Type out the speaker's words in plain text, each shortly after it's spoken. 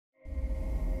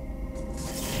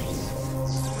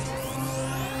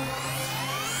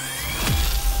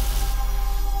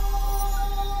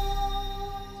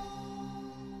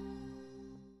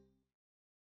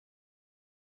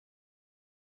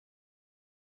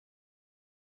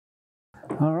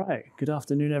All right, good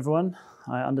afternoon, everyone.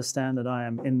 I understand that I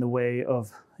am in the way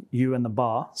of you and the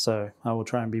bar, so I will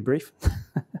try and be brief.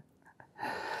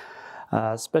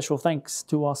 Special thanks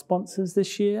to our sponsors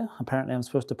this year. Apparently, I'm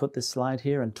supposed to put this slide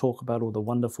here and talk about all the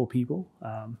wonderful people.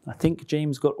 I think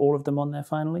James got all of them on there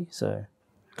finally, so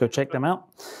go check them out.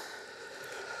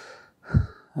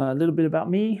 A little bit about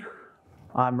me.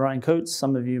 I'm Ryan Coates.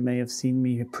 Some of you may have seen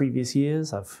me in previous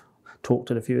years. I've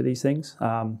talked at a few of these things.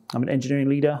 I'm an engineering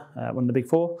leader at one of the big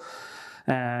four,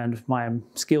 and my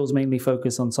skills mainly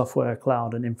focus on software,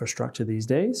 cloud, and infrastructure these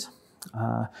days.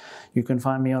 You can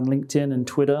find me on LinkedIn and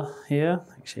Twitter here.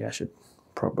 Actually, I should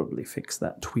probably fix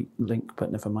that tweet link,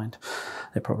 but never mind.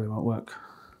 It probably won't work.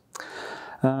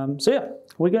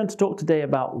 We're going to talk today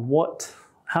about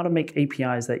how to make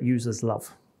APIs that users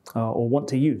love or want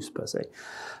to use, per se.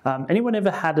 Anyone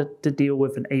ever had to deal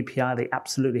with an API they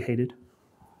absolutely hated?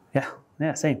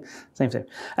 Yeah, same.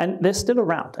 And they're still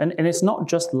around. And it's not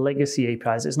just legacy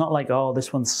APIs. It's not like, oh,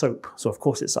 this one's SOAP, so of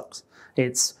course it sucks.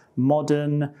 It's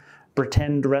modern,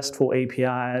 pretend RESTful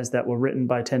APIs that were written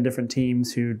by 10 different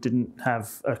teams who didn't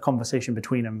have a conversation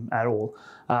between them at all.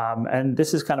 And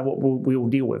this is kind of what we will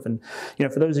deal with. And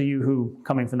for those of you who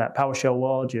coming from that PowerShell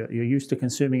world, you're used to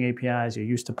consuming APIs, you're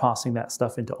used to passing that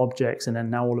stuff into objects, and then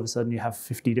now all of a sudden you have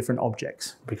 50 different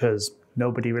objects because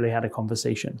nobody really had a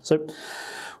conversation. So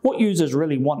what users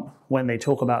really want when they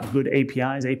talk about good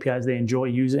APIs they enjoy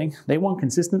using, they want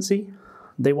consistency,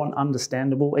 they want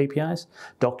understandable APIs,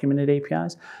 documented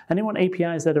APIs, and they want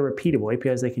APIs that are repeatable,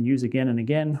 APIs they can use again and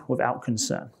again without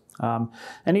concern.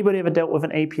 Anybody ever dealt with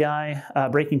an API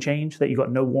breaking change that you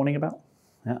got no warning about?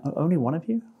 Yeah, only one of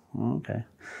you? Okay.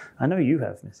 I know you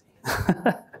have, Missy.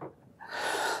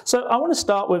 So I want to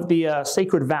start with the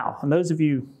sacred vow. And those of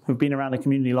you who've been around the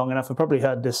community long enough have probably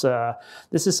heard this.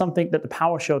 This is something that the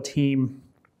PowerShell team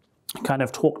kind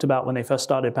of talked about when they first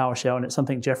started PowerShell, and it's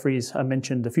something Jeffrey's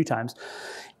mentioned a few times.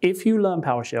 If you learn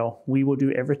PowerShell, we will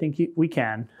do everything we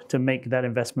can to make that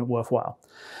investment worthwhile.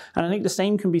 And I think the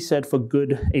same can be said for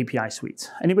good API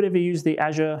suites. Anybody ever use the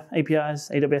Azure APIs,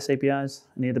 AWS APIs,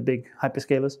 any of the big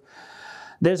hyperscalers?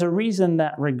 There's a reason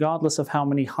that regardless of how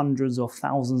many hundreds or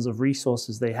thousands of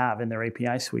resources they have in their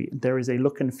API suite, there is a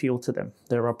look and feel to them.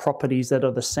 There are properties that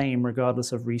are the same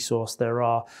regardless of resource. There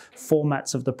are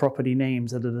formats of the property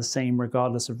names that are the same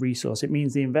regardless of resource. It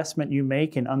means the investment you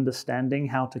make in understanding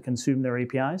how to consume their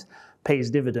APIs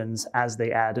pays dividends as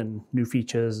they add in new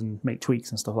features and make tweaks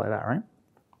and stuff like that, right?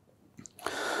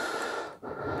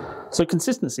 So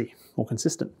consistency, or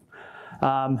consistent.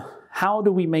 How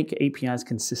do we make APIs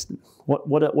consistent?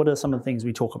 What are some of the things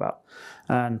we talk about?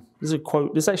 And this is a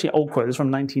quote. This is actually an old quote. This is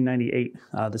from 1998.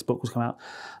 This book was come out.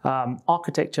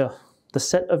 Architecture, the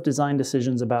set of design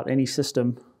decisions about any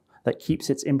system that keeps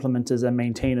its implementers and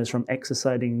maintainers from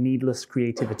exercising needless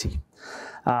creativity.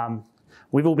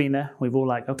 We've all been there. We've all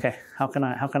like, okay, how can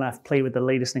I play with the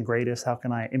latest and greatest? How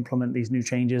can I implement these new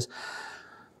changes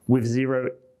with zero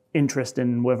interest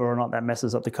in whether or not that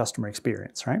messes up the customer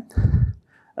experience, right?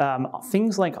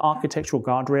 Things like architectural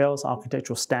guardrails,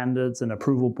 architectural standards, and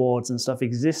approval boards and stuff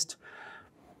exist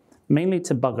mainly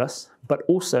to bug us, but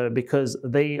also because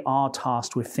they are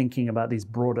tasked with thinking about these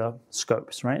broader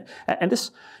scopes, right? And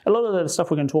a lot of the stuff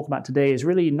we're going to talk about today is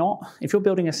really not, if you're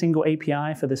building a single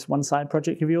API for this one side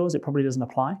project of yours, it probably doesn't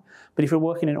apply. But if you're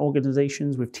working in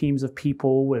organizations with teams of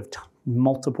people, with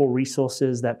multiple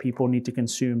resources that people need to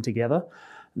consume together,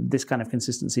 this kind of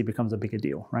consistency becomes a bigger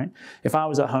deal, right? If I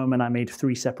was at home and I made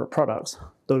 3 separate products,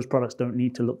 those products don't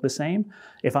need to look the same.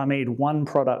 If I made one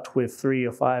product with 3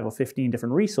 or 5 or 15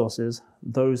 different resources,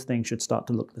 those things should start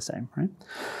to look the same, right?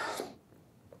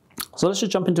 So let's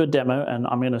just jump into a demo, and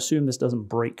I'm going to assume this doesn't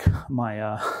break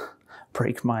my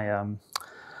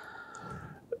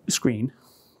screen,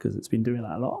 because it's been doing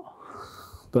that a lot.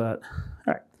 But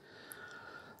all right,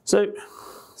 so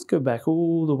let's go back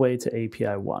all the way to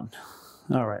API 1.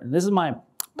 All right, and this is my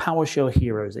PowerShell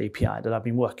Heroes API that I've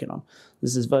been working on.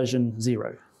 This is version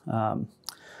 0.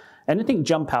 Anything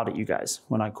jump out at you guys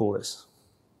when I call this?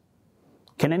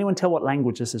 Can anyone tell what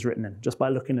language this is written in just by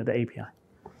looking at the API?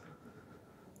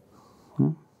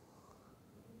 No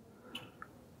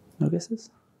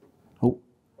guesses? Oh.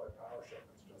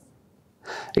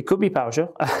 It could be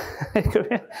PowerShell.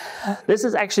 This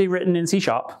is actually written in C#,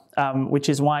 which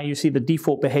is why you see the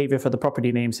default behavior for the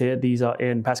property names here. These are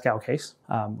in Pascal case,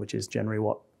 which is generally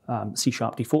what C#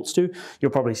 defaults to.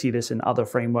 You'll probably see this in other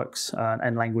frameworks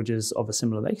and languages of a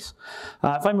similar base.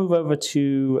 If I move over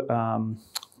to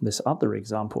this other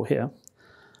example here,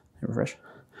 refresh,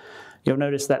 you'll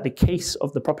notice that the case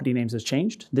of the property names has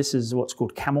changed. This is what's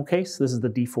called camel case. This is the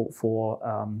default for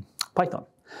Python.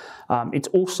 It's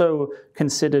also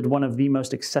considered one of the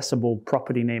most accessible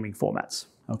property naming formats.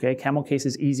 Okay, camel case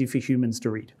is easy for humans to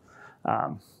read.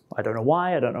 I don't know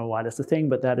why that's the thing,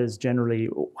 but that is generally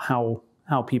how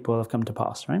people have come to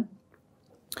pass, right?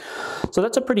 So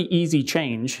that's a pretty easy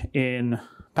change in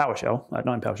PowerShell, not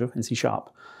in PowerShell, in C#,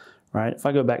 right? If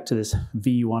I go back to this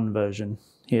V1 version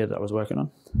here that I was working on.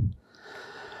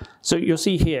 So you'll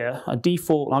see here a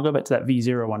default, I'll go back to that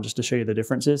V0 one just to show you the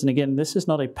differences. And again, this is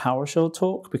not a PowerShell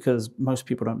talk because most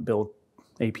people don't build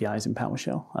APIs in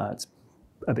PowerShell. It's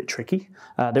a bit tricky.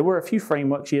 There were a few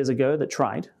frameworks years ago that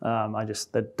tried. I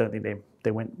don't think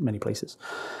they went many places.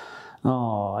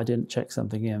 Oh, I didn't check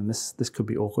something in. This could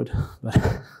be awkward.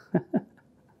 But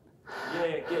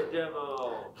yeah, get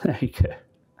demo. There you go.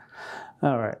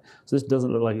 All right, so this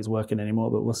doesn't look like it's working anymore,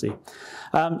 but we'll see.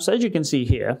 So as you can see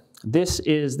here, this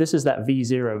is that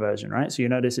V0 version, right? So you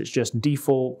notice it's just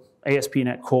default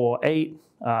ASP.NET Core 8.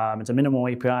 It's a minimal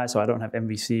API, so I don't have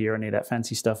MVC or any of that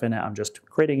fancy stuff in it. I'm just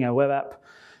creating a web app,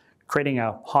 creating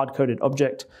a hard-coded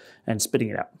object, and spitting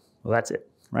it out. Well, that's it,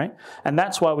 right? And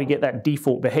that's why we get that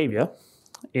default behavior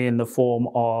in the form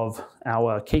of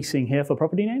our casing here for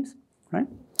property names, right?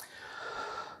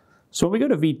 So when we go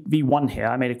to V1 here,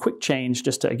 I made a quick change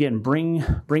just to, again, bring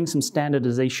some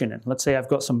standardization in. Let's say I've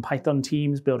got some Python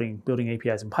teams building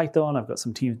APIs in Python. I've got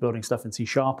some teams building stuff in C#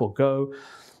 or Go.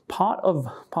 Part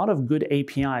of good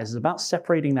APIs is about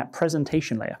separating that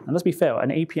presentation layer. And let's be fair, an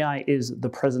API is the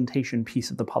presentation piece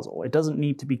of the puzzle. It doesn't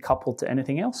need to be coupled to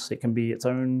anything else. It can be its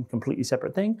own completely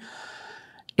separate thing.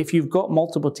 If you've got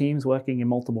multiple teams working in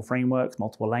multiple frameworks,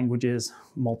 multiple languages,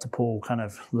 multiple kind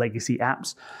of legacy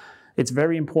apps, it's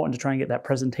very important to try and get that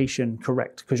presentation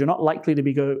correct because you're not likely to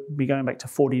be going back to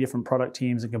 40 different product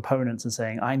teams and components and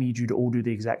saying, I need you to all do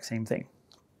the exact same thing,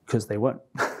 because they won't,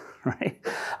 right?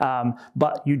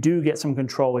 But you do get some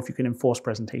control if you can enforce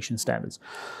presentation standards.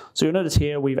 So you'll notice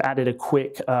here we've added a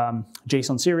quick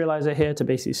JSON serializer here to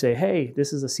basically say, hey,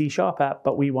 this is a C# app,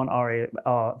 but we want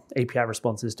our API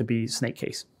responses to be snake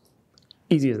case.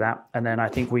 Easy as that, and then I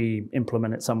think we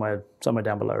implement it somewhere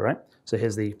down below, right? So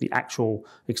here's the actual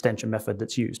extension method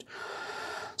that's used.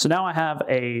 So now I have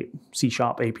a C#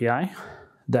 API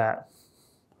that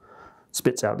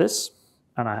spits out this,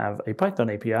 and I have a Python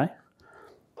API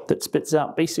that spits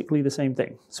out basically the same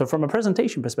thing. So from a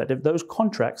presentation perspective, those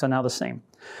contracts are now the same.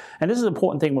 And this is an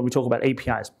important thing when we talk about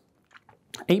APIs.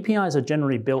 APIs are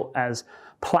generally built as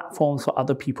platforms for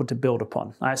other people to build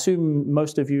upon. I assume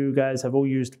most of you guys have all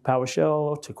used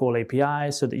PowerShell to call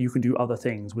APIs so that you can do other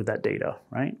things with that data,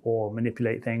 right? Or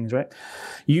manipulate things, right?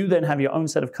 You then have your own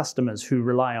set of customers who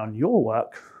rely on your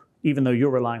work, even though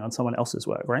you're relying on someone else's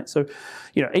work, right? So,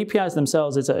 you know, APIs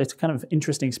themselves, it's a kind of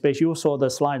interesting space. You all saw the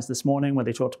slides this morning where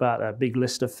they talked about a big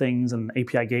list of things, and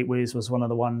API gateways was one of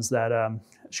the ones that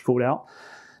she called out.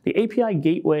 The API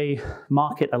gateway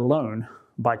market alone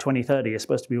by 2030 is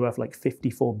supposed to be worth like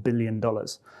 $54 billion.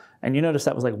 And you notice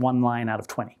that was like one line out of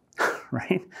 20,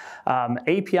 right?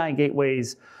 API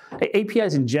gateways,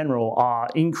 APIs in general are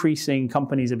increasing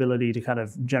companies' ability to kind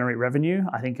of generate revenue.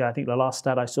 I think the last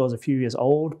stat I saw is a few years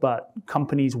old, but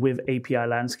companies with API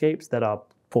landscapes that are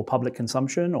for public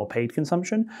consumption or paid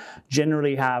consumption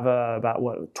generally have about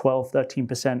 12,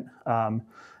 13%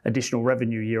 additional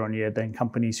revenue year on year than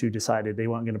companies who decided they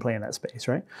weren't going to play in that space,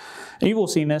 right? And you've all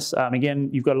seen this. Again,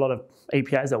 you've got a lot of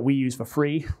APIs that we use for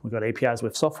free. We've got APIs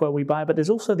with software we buy, but there's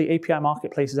also the API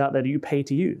marketplaces out there that you pay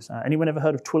to use. Anyone ever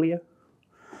heard of Twilio?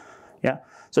 Yeah.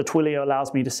 So Twilio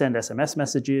allows me to send SMS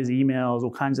messages, emails, all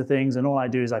kinds of things, and all I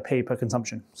do is I pay per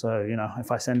consumption. So, you know,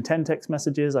 if I send 10 text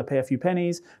messages, I pay a few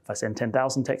pennies. If I send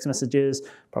 10,000 text messages,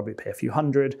 probably pay a few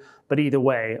hundred. But either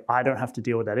way, I don't have to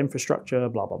deal with that infrastructure,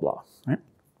 blah, blah, blah, right?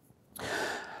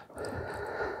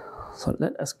 So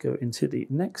let us go into the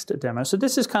next demo. So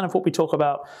this is kind of what we talk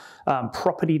about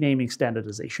property naming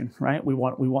standardization, right? We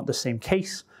want the same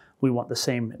case. We want the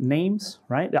same names,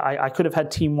 right? I could have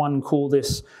had team one call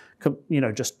this, you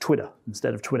know, just Twitter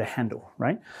instead of Twitter handle,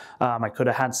 right? I could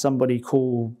have had somebody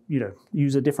call, you know,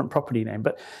 use a different property name.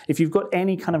 But if you've got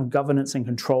any kind of governance and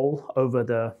control over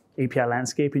the API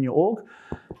landscape in your org,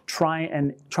 try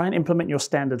and implement your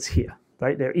standards here.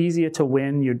 Right? They're easier to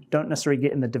win. You don't necessarily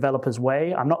get in the developer's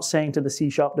way. I'm not saying to the C#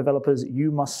 developers,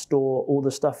 you must store all the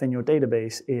stuff in your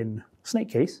database in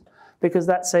snakecase, because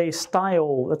that's a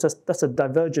style, that's a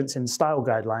divergence in style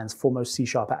guidelines for most C#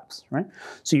 apps, right?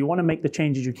 So you want to make the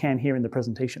changes you can here in the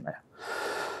presentation layer.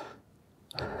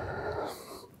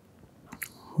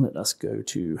 Let us go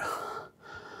to,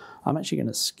 I'm actually going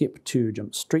to skip 2,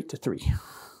 jump straight to 3.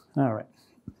 All right.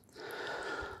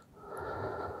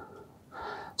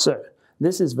 So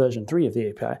This is version 3 of the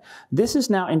API. This is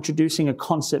now introducing a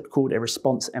concept called a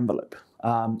response envelope.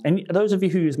 And those of you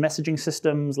who use messaging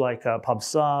systems like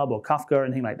PubSub or Kafka or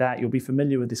anything like that, you'll be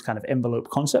familiar with this kind of envelope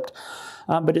concept.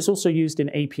 But it's also used in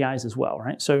APIs as well,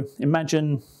 right? So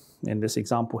imagine in this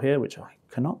example here, which I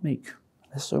cannot make,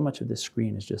 there's so much of this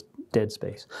screen is just dead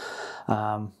space.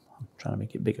 I'm trying to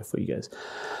make it bigger for you guys.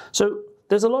 So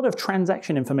there's a lot of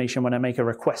transaction information when I make a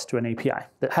request to an API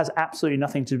that has absolutely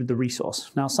nothing to do with the resource.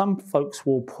 Now, some folks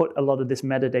will put a lot of this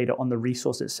metadata on the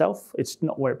resource itself. It's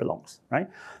not where it belongs, right?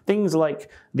 Things like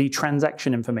the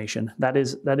transaction information, that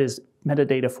is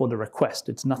metadata for the request.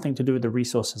 It's nothing to do with the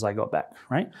resources I got back,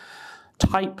 right?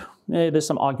 Type, there's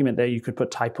some argument there. You could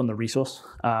put type on the resource.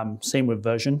 Same with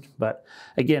version. But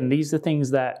again, these are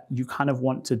things that you kind of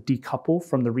want to decouple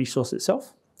from the resource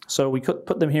itself. So we could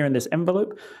put them here in this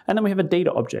envelope, and then we have a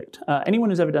data object. Anyone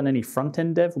who's ever done any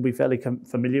front-end dev will be fairly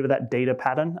familiar with that data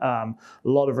pattern. A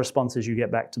lot of responses you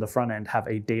get back to the front end have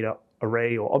a data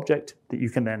array or object that you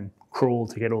can then crawl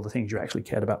to get all the things you actually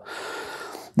cared about.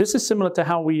 This is similar to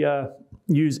how we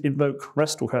use invoke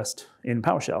REST request in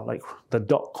PowerShell. Like the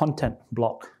 .content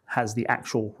block has the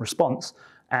actual response,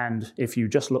 and if you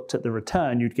just looked at the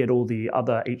return, you'd get all the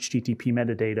other HTTP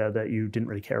metadata that you didn't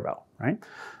really care about, right?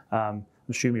 I'm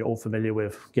assuming you're all familiar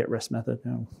with get REST method,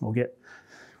 or get,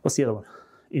 what's the other one?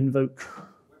 Invoke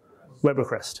web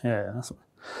request. Yeah, that's one.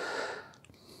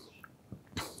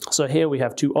 So here we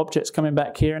have two objects coming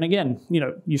back here, and again,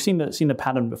 you've seen the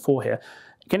pattern before here.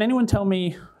 Can anyone tell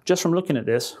me, just from looking at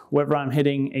this, whether I'm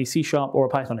hitting a C# or a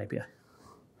Python API?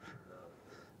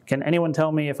 Can anyone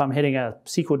tell me if I'm hitting a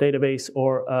SQL database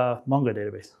or a Mongo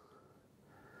database?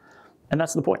 And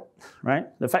that's the point, right?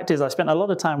 The fact is I spent a lot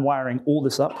of time wiring all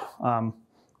this up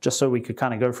just so we could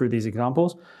kind of go through these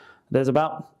examples. There's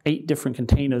about 8 different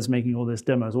containers making all this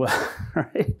demo as well,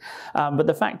 right? But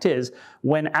the fact is,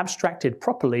 when abstracted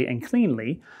properly and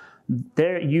cleanly,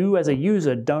 you as a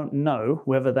user don't know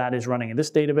whether that is running in this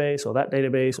database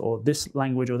or this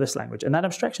language or this language. And that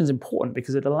abstraction is important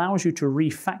because it allows you to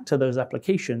refactor those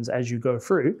applications as you go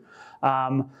through,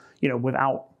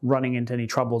 without running into any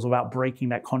troubles, without breaking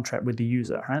that contract with the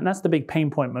user. Right? And that's the big pain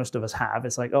point most of us have.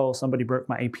 It's like, oh, somebody broke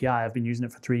my API. I've been using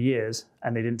it for 3 years,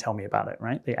 and they didn't tell me about it.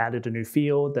 Right? They added a new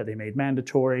field that they made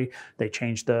mandatory. They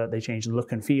changed the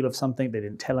look and feel of something. They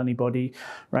didn't tell anybody.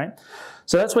 Right?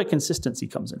 So that's where consistency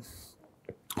comes in.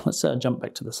 Let's jump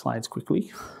back to the slides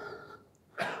quickly.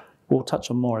 We'll touch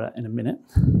on more of that in a minute.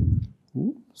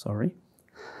 Ooh, sorry.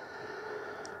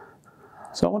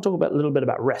 So I want to talk a little bit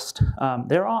about REST.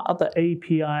 There are other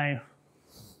API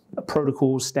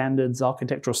protocols, standards,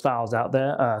 architectural styles out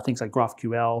there, things like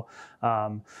GraphQL,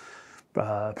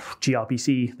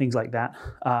 gRPC, things like that.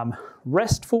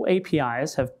 RESTful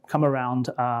APIs have come around,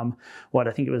 I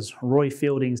think it was Roy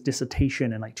Fielding's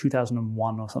dissertation in like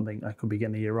 2001 or something. I could be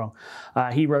getting the year wrong.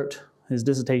 He wrote his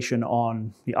dissertation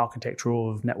on the architecture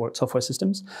of network software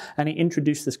systems, and he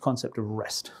introduced this concept of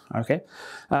REST, okay?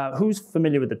 Who's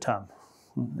familiar with the term?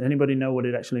 Anybody know what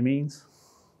it actually means?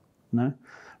 No?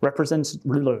 Represent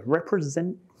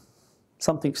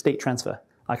something state transfer.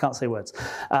 I can't say words.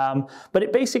 But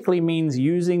it basically means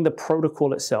using the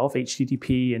protocol itself,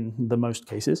 HTTP in the most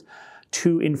cases,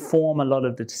 to inform a lot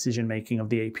of the decision making of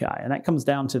the API. And that comes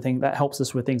down to things that helps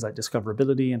us with things like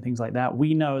discoverability and things like that.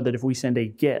 We know that if we send a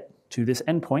GET to this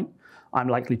endpoint, I'm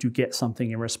likely to get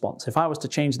something in response. If I was to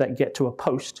change that GET to a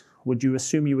POST, would you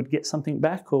assume you would get something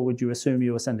back, or would you assume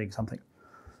you were sending something?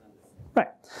 Right.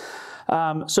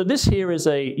 So this here is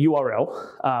a URL,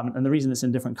 and the reason it's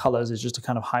in different colors is just to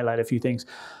kind of highlight a few things.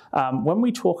 When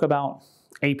we talk about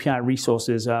API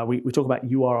resources, we talk about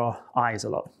URIs a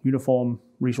lot, Uniform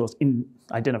Resource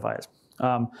Identifiers.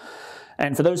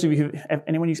 And for those of you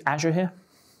anyone use Azure here?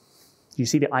 You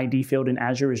see the ID field in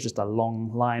Azure is just a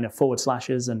long line of /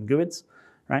 and GUIDs,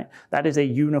 right? That is a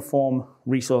Uniform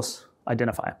Resource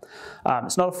Identifier.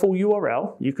 It's not a full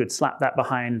URL. You could slap that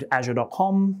behind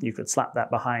azure.com. You could slap that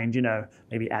behind,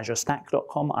 maybe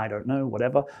azurestack.com. I don't know,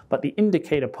 whatever. But the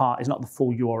indicator part is not the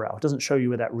full URL. It doesn't show you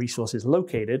where that resource is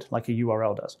located like a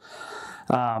URL does.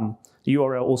 The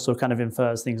URL also kind of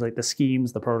infers things like the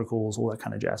schemes, the protocols, all that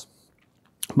kind of jazz.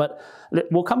 But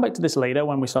we'll come back to this later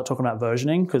when we start talking about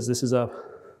versioning, because this is a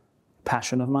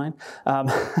passion of mine.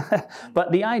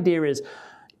 But the idea is,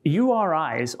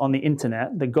 URIs on the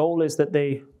internet, the goal is that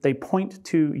they point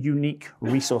to unique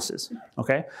resources,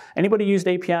 okay? Anybody used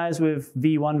APIs with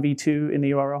V1, V2 in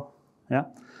the URL? Yeah?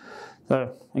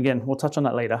 So again, we'll touch on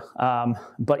that later.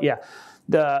 But yeah,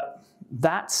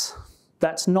 that's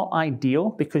not ideal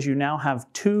because you now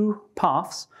have 2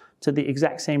 paths to the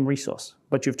exact same resource.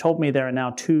 But you've told me there are now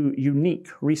 2 unique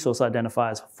resource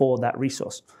identifiers for that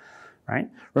resource, right?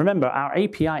 Remember, our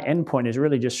API endpoint is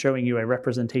really just showing you a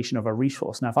representation of a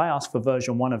resource. Now, if I ask for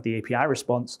version 1 of the API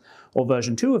response or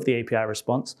version 2 of the API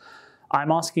response,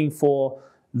 I'm asking for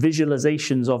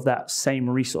visualizations of that same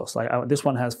resource. Like this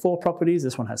one has 4 properties,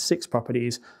 this one has 6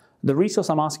 properties. The resource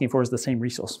I'm asking for is the same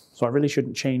resource. So I really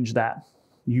shouldn't change that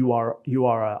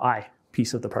URI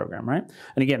piece of the program, right?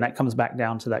 And again, that comes back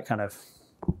down to that kind of,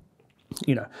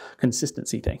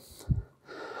 consistency thing.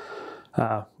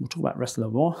 We'll talk about the rest of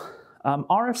them more.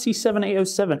 RFC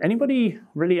 7807. Anybody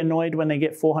really annoyed when they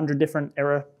get 400 different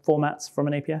error formats from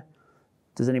an API?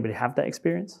 Does anybody have that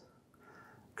experience?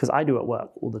 Because I do at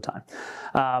work all the time.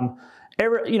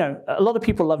 Error, a lot of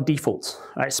people love defaults,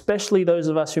 right? Especially those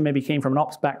of us who maybe came from an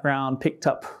ops background, picked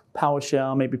up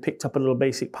PowerShell, maybe picked up a little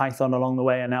basic Python along the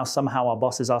way, and now somehow our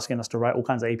boss is asking us to write all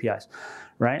kinds of APIs,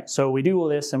 right? So we do all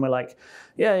this and we're like,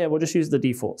 yeah, we'll just use the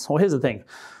defaults. Well, here's the thing.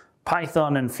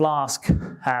 Python and Flask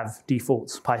have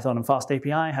defaults. Python and Fast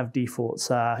API have defaults.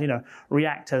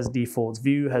 React has defaults.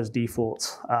 Vue has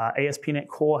defaults. ASP.NET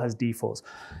Core has defaults.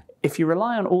 If you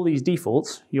rely on all these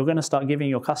defaults, you're going to start giving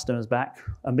your customers back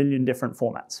a million different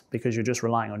formats because you're just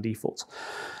relying on defaults.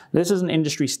 This is an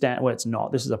industry standard. Well, it's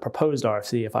not. This is a proposed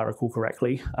RFC, if I recall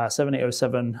correctly.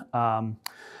 7807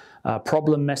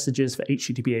 problem messages for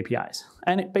HTTP APIs.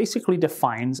 And it basically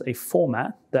defines a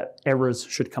format that errors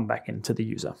should come back into the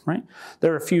user, right?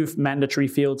 There are a few mandatory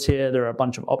fields here. There are a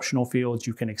bunch of optional fields.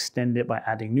 You can extend it by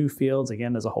adding new fields.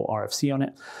 Again, there's a whole RFC on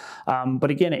it.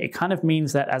 But again, it kind of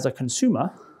means that as a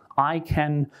consumer, I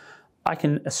can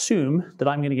assume that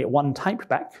I'm going to get one type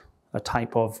back, a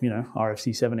type of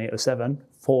RFC 7807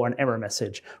 for an error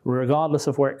message, regardless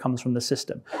of where it comes from the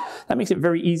system. That makes it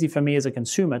very easy for me as a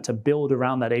consumer to build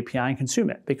around that API and consume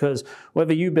it, because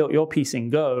whether you built your piece in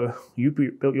Go, you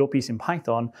built your piece in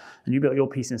Python, and you built your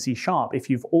piece in C#, if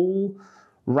you've all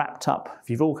wrapped up, if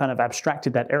you've all kind of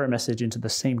abstracted that error message into the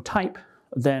same type,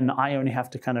 then I only have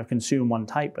to kind of consume one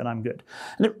type and I'm good.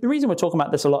 And the reason we're talking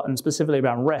about this a lot, and specifically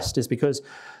about REST, is because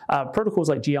protocols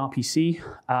like gRPC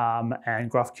and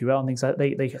GraphQL and things like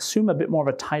that, they assume a bit more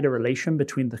of a tighter relation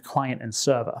between the client and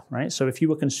server, right? So if you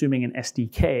were consuming an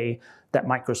SDK that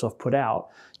Microsoft put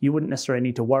out, you wouldn't necessarily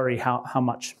need to worry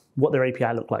what their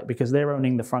API looked like, because they're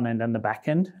owning the front end and the back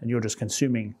end, and you're just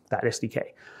consuming that SDK.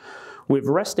 With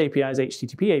REST APIs,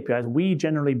 HTTP APIs, we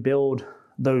generally build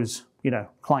those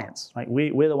clients. Like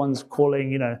we're the ones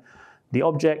calling, the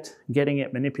object, getting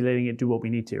it, manipulating it, do what we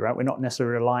need to, right? We're not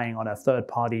necessarily relying on a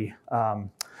third-party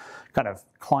kind of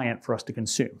client for us to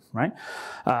consume, right?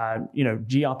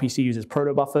 gRPC uses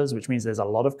protobufers, which means there's a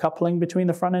lot of coupling between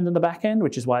the front end and the back end,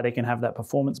 which is why they can have that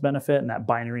performance benefit and that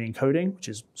binary encoding, which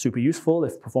is super useful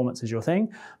if performance is your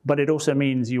thing. But it also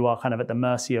means you are kind of at the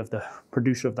mercy of the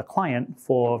producer of the client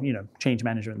for, change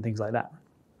management and things like that.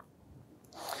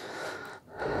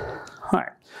 All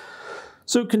right,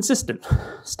 so consistent,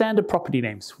 standard property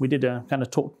names. We did kind of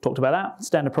talked about that.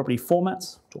 Standard property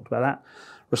formats, talked about that.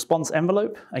 Response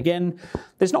envelope, again,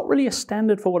 there's not really a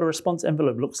standard for what a response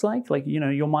envelope looks like. Like,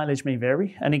 your mileage may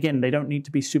vary. And again, they don't need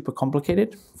to be super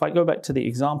complicated. If I go back to the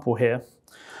example here,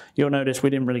 you'll notice we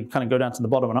didn't really kind of go down to the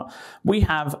bottom or not. We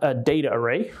have a data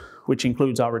array, which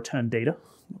includes our return data.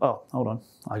 Oh, hold on,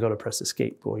 I got to press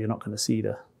escape or you're not going to see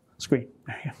the screen.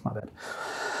 My bad.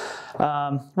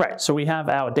 Right, so we have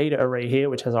our data array here,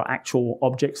 which has our actual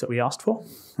objects that we asked for,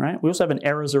 right? We also have an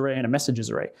errors array and a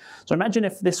messages array. So imagine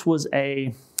if this was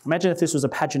a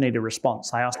paginated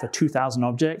response. I asked for 2,000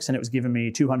 objects and it was giving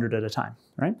me 200 at a time,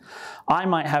 right? I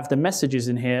might have the messages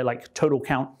in here like total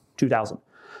count 2,000.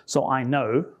 So I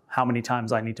know how many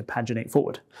times I need to paginate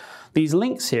forward. These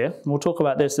links here, we'll talk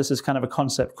about this. This is kind of a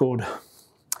concept called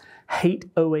hate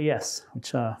OAS,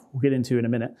 which we'll get into in a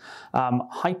minute.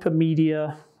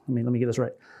 Hypermedia. Let me get this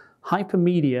right.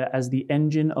 Hypermedia as the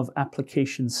engine of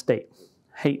application state.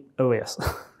 Hate OAS,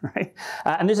 right?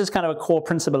 And this is kind of a core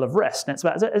principle of REST. And it's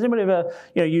about, has anybody ever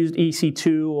used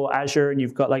EC2 or Azure, and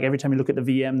you've got, like, every time you look at the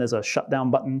VM, there's a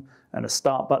shutdown button and a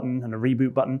start button and a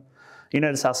reboot button. You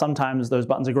notice how sometimes those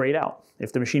buttons are grayed out.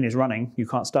 If the machine is running, you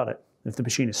can't start it. If the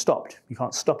machine is stopped, you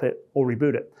can't stop it or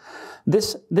reboot it.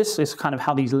 This is kind of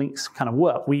how these links kind of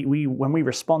work. When we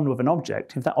respond with an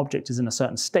object, if that object is in a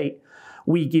certain state,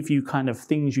 we give you kind of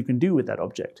things you can do with that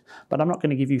object. But I'm not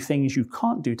going to give you things you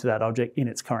can't do to that object in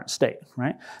its current state,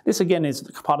 right? This, again, is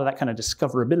part of that kind of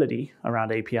discoverability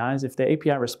around APIs. If the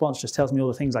API response just tells me all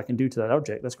the things I can do to that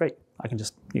object, that's great. I can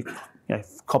just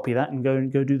copy that and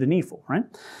go do the needful, right?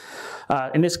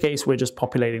 In this case, we're just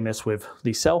populating this with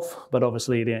the self, but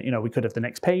obviously, we could have the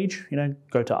next page,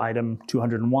 go to item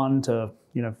 201 to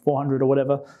 400 or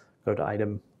whatever, go to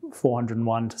item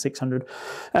 401 to 600,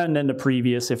 and then the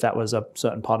previous if that was a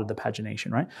certain part of the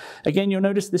pagination, right? Again, you'll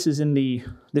notice this is in the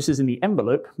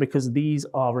envelope because these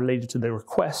are related to the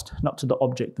request, not to the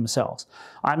object themselves.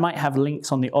 I might have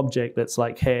links on the object that's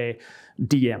like, hey,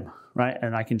 DM, right?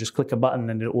 And I can just click a button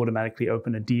and it'll automatically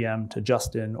open a DM to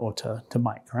Justin or to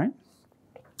Mike, right?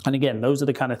 And again, those are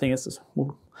the kind of things,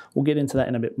 we'll get into that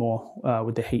in a bit more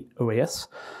with the Hate OAS.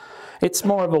 It's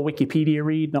more of a Wikipedia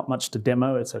read, not much to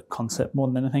demo. It's a concept more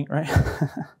than anything, right?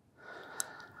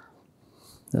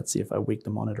 Let's see if I wig the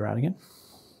monitor out again.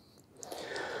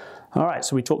 All right,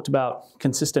 so we talked about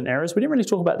consistent errors. We didn't really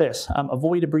talk about this.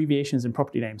 Avoid abbreviations in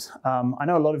property names. I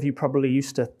know a lot of you probably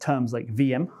used to terms like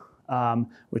VM,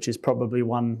 which is probably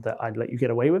one that I'd let you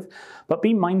get away with. But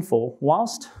be mindful,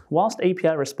 whilst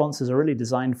API responses are really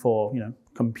designed for,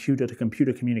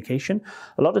 computer-to-computer communication,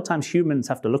 a lot of times humans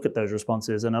have to look at those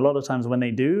responses, and a lot of times when they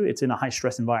do, it's in a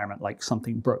high-stress environment, like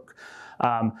something broke.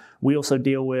 We also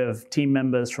deal with team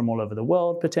members from all over the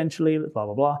world, potentially, blah,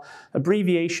 blah, blah.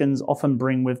 Abbreviations often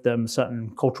bring with them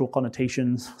certain cultural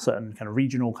connotations, certain kind of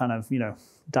regional kind of,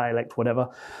 dialect, whatever.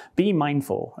 Be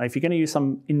mindful. If you're going to use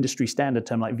some industry standard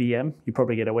term like VM, you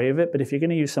probably get away with it. But if you're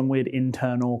going to use some weird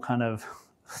internal kind of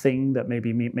thing that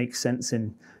maybe makes sense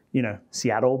in,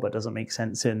 Seattle, but doesn't make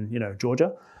sense in,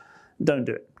 Georgia, don't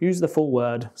do it. Use the full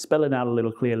word, spell it out a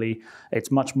little clearly. It's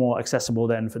much more accessible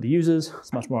then for the users.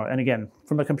 It's much more, and again,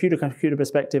 from a computer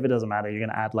perspective, it doesn't matter. You're going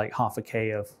to add like half a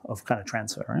K of kind of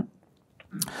transfer, right?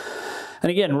 And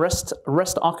again, REST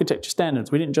architecture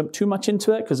standards. We didn't jump too much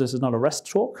into it because this is not a REST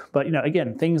talk. But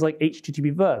again, things like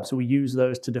HTTP verbs. So we use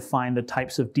those to define the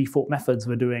types of default methods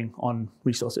we're doing on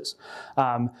resources. There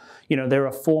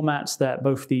are formats that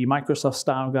both the Microsoft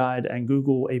Style Guide and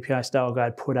Google API Style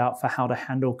Guide put out for how to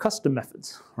handle custom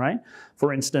methods, right?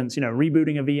 For instance,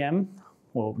 rebooting a VM.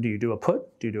 Well, do you do a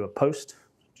put? Do you do a post?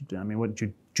 Do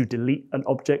you delete an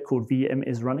object called VM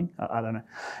is running? I don't know.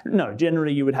 No,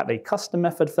 generally you would have a custom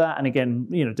method for that. And again,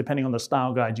 depending on the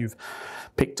style guide you've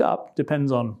picked up,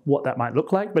 depends on what that might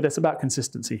look like, but it's about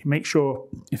consistency. Make sure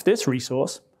if this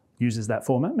resource uses that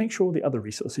format, make sure the other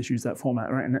resources use that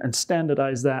format, right? And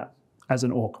standardize that as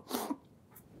an org.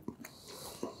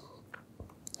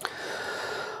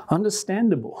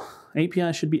 Understandable.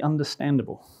 API should be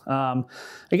understandable.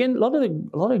 Again, a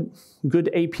lot of good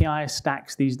API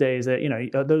stacks these days.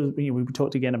 We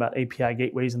talked again about API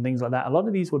gateways and things like that. A lot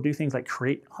of these will do things like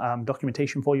create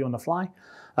documentation for you on the fly.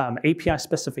 API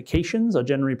specifications are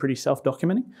generally pretty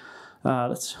self-documenting.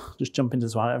 Let's just jump into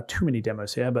this one. I have too many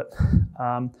demos here, but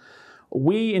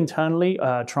we internally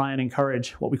try and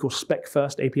encourage what we call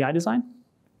spec-first API design,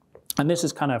 and this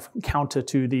is kind of counter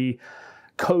to the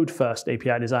code-first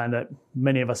API design that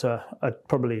many of us are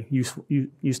probably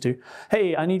used to.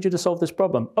 Hey, I need you to solve this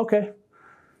problem. Okay.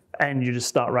 And you just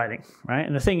start writing, right?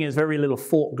 And the thing is, very little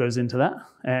thought goes into that.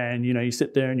 And you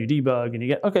sit there and you debug and you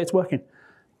get, okay, it's working.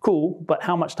 Cool, but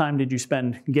how much time did you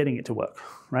spend getting it to work,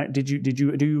 right? Do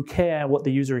you care what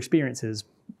the user experience is,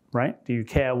 right? Do you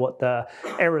care what the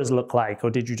errors look like, or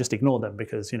did you just ignore them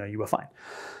because you were fine?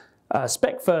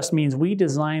 Spec first means we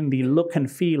design the look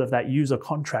and feel of that user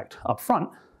contract up front,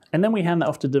 and then we hand that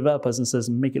off to developers and says,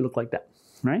 make it look like that,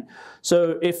 right?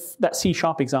 So if that C#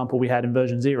 example we had in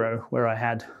version 0, where I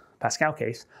had Pascal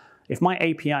case, if my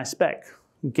API spec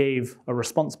gave a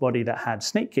response body that had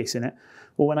snake case in it,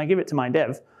 well, when I give it to my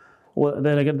dev, well,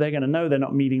 they're going to know they're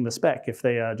not meeting the spec if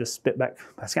they just spit back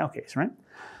Pascal case, right?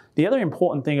 The other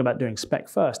important thing about doing spec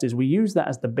first is we use that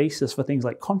as the basis for things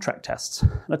like contract tests.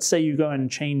 Let's say you go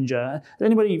and change, is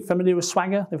anybody familiar with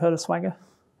Swagger? They've heard of Swagger?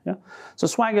 Yeah. So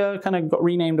Swagger kind of got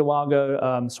renamed a while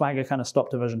ago. Swagger kind of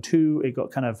stopped at version 2. It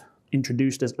got kind of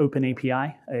introduced as Open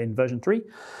API in version 3.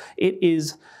 It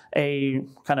is a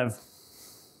kind of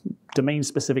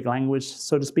domain-specific language,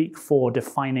 so to speak, for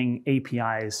defining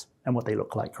APIs and what they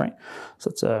look like, right? So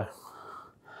it's I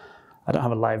don't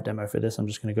have a live demo for this. I'm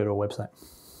just going to go to a website.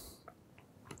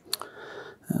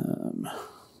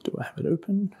 Do I have it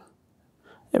open?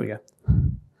 There we go.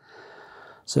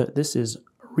 So this is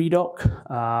Redoc.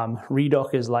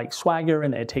 Redoc is like Swagger,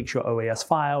 and it takes your OAS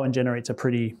file and generates a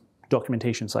pretty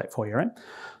documentation site for you, right?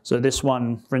 So this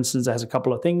one, for instance, has a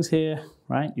couple of things here,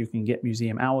 right? You can get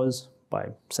museum hours by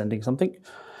sending something.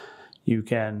 You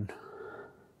can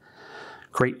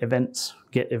create events,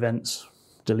 get events,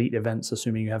 delete events,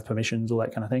 assuming you have permissions, all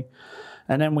that kind of thing.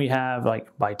 And then we have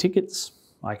like buy tickets.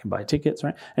 I can buy tickets,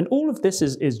 right? And all of this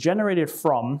is generated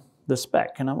from the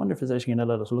spec. And I wonder if it's actually going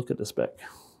to let us look at the spec.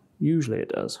 Usually it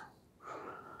does.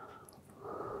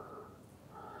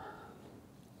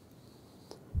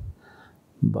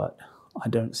 But I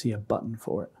don't see a button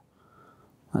for it.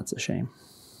 That's a shame.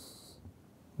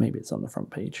 Maybe it's on the front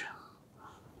page.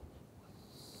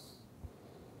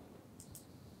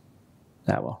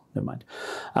 Ah, well, never mind.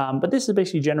 But this is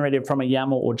basically generated from a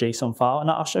YAML or JSON file, and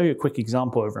I'll show you a quick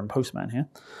example over in Postman here.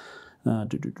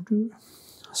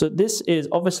 So this is,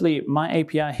 obviously, my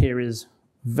API here is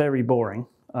very boring.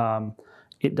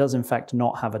 It does, in fact,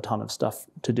 not have a ton of stuff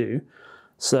to do.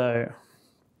 So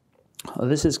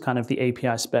this is kind of the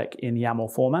API spec in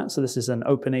YAML format. So this is an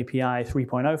OpenAPI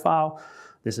 3.0 file.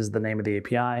 This is the name of the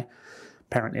API.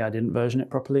 Apparently, I didn't version it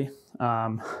properly.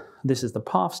 This is the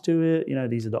paths to it. You know,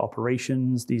 these are the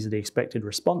operations. These are the expected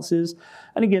responses.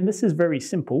 And again, this is very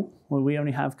simple. Well, we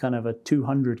only have kind of a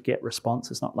 200 get response.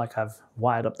 It's not like I've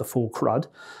wired up the full CRUD.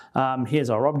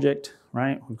 Here's our object,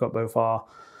 right? We've got both our,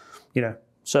 you know,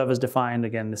 servers defined.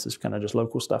 Again, this is kind of just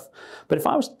local stuff. But if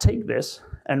I was to take this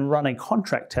and run a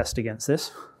contract test against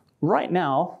this, right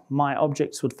now, my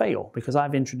objects would fail because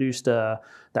I've introduced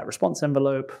that response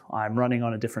envelope. I'm running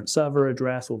on a different server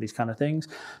address, all these kind of things.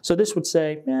 So this would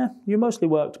say, yeah, you mostly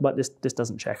worked, but this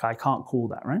doesn't check. I can't call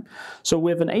that, right? So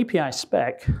with an API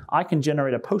spec, I can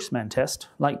generate a Postman test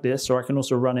like this, or I can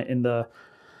also run it in the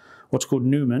what's called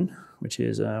Newman, which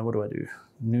is, what do I do?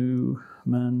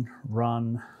 Newman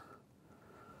run.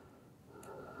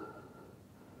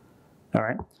 All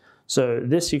right. So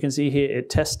this, you can see here, it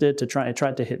tested to try, it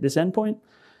tried to hit this endpoint.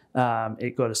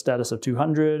 It got a status of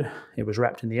 200. It was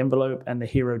wrapped in the envelope, and the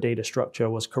hero data structure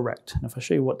was correct. And if I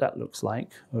show you what that looks like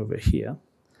over here,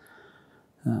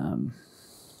 and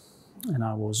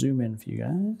I will zoom in for you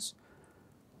guys.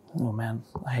 Oh man,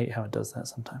 I hate how it does that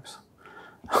sometimes.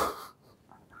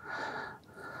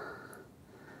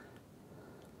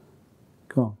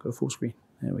 Come on, go full screen.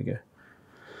 There we go.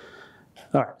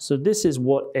 All right, so this is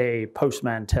what a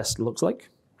Postman test looks like,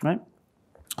 right?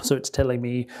 So it's telling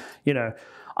me, you know,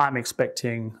 I'm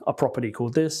expecting a property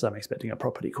called this. I'm expecting a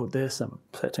property called this. I'm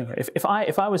expecting, if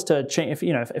I was to change,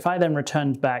 if I then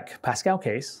returned back Pascal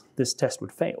case, this test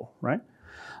would fail, right?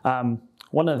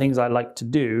 One of the things I like to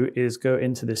do is go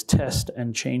into this test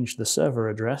and change the server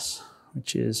address,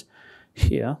 which is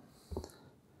here.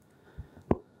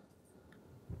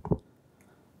 All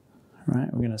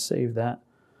right, we're going to save that.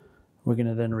 We're going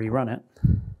to then rerun it.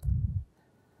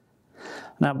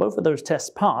 Now, both of those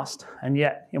tests passed, and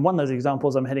yet in one of those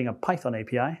examples, I'm hitting a Python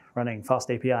API, running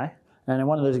fast API, and in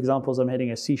one of those examples, I'm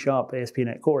hitting a C#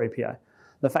 ASP.NET Core API.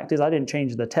 The fact is, I didn't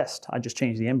change the test. I just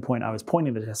changed the endpoint I was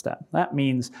pointing the test at. That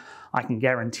means I can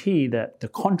guarantee that the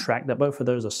contract that both of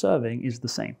those are serving is the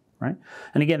same, right?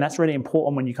 And again, that's really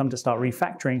important when you come to start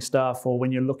refactoring stuff, or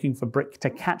when you're looking for to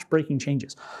catch breaking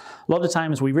changes. A lot of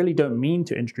times we really don't mean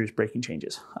to introduce breaking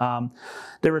changes.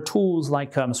 There are tools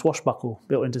like Swashbuckle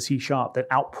built into C# that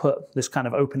output this kind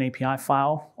of open API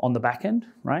file on the back end,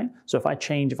 right? So if I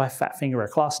fat finger a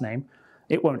class name,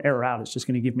 it won't error out. It's just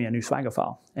going to give me a new Swagger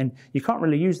file. And you can't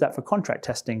really use that for contract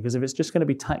testing, because if it's just going to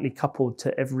be tightly coupled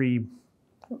to every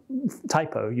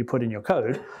typo you put in your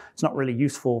code, it's not really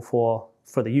useful for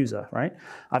the user, right?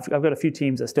 I've got a few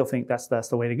teams that still think that's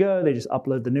the way to go. They just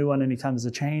upload the new one anytime there's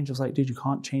a change. I was like, dude, you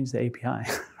can't change the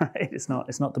API, right? It's not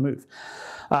the move.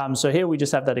 So here we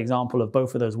just have that example of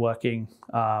both of those working,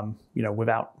 you know,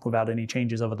 without any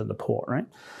changes other than the port, right?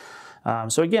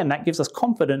 So again, that gives us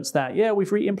confidence that, yeah,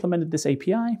 we've re-implemented this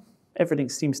API. Everything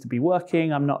seems to be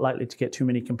working. I'm not likely to get too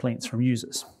many complaints from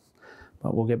users.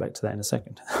 But we'll get back to that in a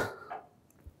second.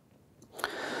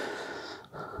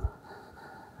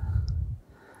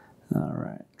 All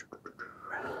right.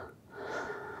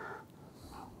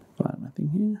 Find my thing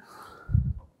here.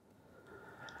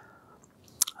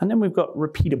 And then we've got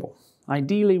repeatable.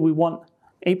 Ideally, we want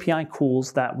API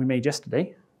calls that we made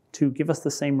yesterday to give us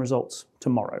the same results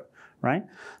tomorrow, right?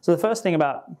 So the first thing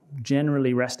about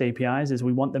generally REST APIs is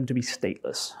we want them to be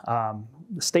stateless.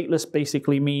 Stateless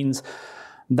basically means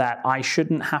that I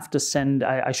shouldn't have to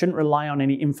I shouldn't rely on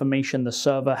any information the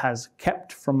server has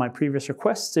kept from my previous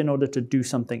requests in order to do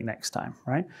something next time,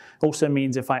 right? Also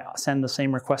means if I send the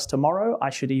same request tomorrow, I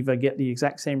should either get the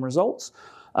exact same results,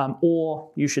 or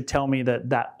you should tell me that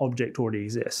that object already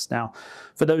exists. Now,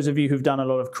 for those of you who've done a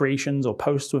lot of creations or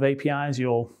posts with APIs,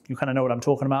 you kind of know what I'm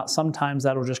talking about. Sometimes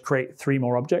that'll just create 3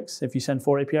 more objects if you send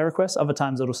 4 API requests. Other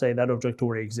times it'll say that object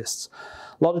already exists.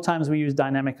 A lot of times we use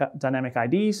dynamic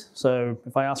IDs. So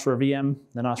if I ask for a VM,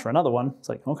 then ask for another one, it's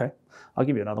like, okay, I'll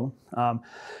give you another one.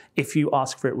 If you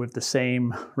ask for it with the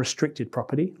same restricted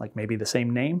property, like maybe the same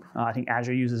name, I think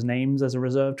Azure uses names as a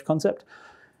reserved concept.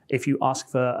 If you ask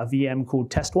for a VM called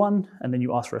test1 and then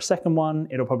you ask for a second one,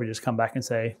 it'll probably just come back and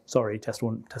say, sorry,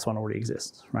 test1 already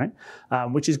exists, right?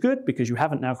 Which is good because you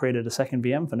haven't now created a second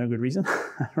VM for no good reason,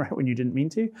 right? When you didn't mean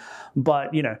to.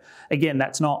 But, you know, again,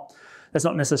 that's not that's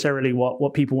not necessarily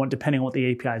what people want, depending on what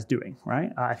the API is doing,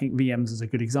 right? I think VMs is a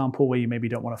good example where you maybe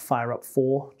don't want to fire up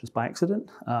 4 just by accident.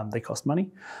 They cost money.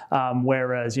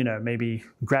 Whereas, maybe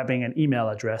grabbing an email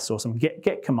address or some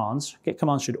get commands. Get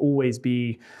commands should always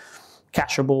be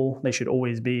cacheable. They should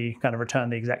always be kind of return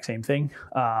the exact same thing.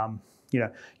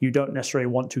 You don't necessarily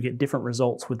want to get different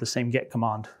results with the same get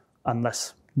command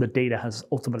unless the data has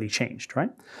ultimately changed, right?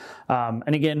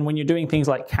 And again, when you're doing things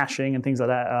like caching and things like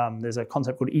that, there's a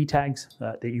concept called e-tags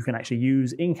that you can actually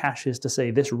use in caches to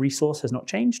say this resource has not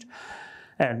changed.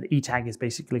 And e-tag is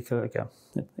basically like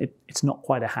it's not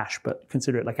quite a hash, but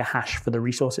consider it like a hash for the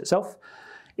resource itself.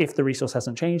 If the resource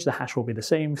hasn't changed, the hash will be the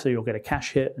same, so you'll get a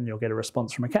cache hit and you'll get a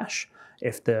response from a cache.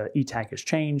 If the e-tag has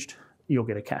changed, you'll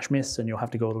get a cache miss and you'll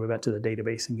have to go all the way back to the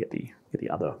database and get the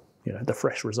other, the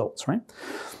fresh results, right?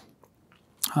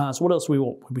 So what else we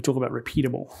want? We talk about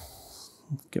repeatable.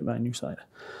 Get my new slide.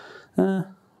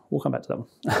 We'll come back to that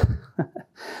one.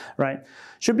 Right?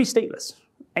 Should be stateless.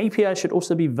 API should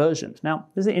also be versioned. Now,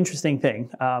 this is an interesting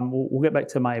thing. We'll get back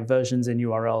to my versions in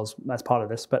URLs as part of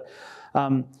this, but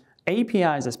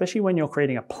APIs, especially when you're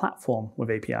creating a platform with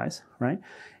APIs, right?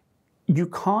 You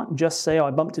can't just say, oh,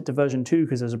 I bumped it to version 2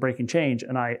 because there's a break and change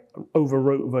and I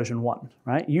overwrote version 1,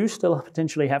 right? You still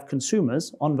potentially have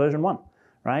consumers on version 1.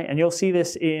 Right? And you'll see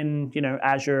this in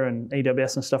Azure and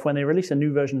AWS and stuff. When they release a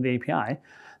new version of the API,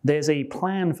 there's a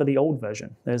plan for the old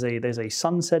version. There's a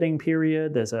sunsetting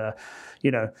period. There's a,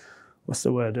 what's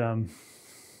the word?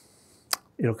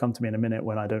 It'll come to me in a minute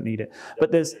when I don't need it.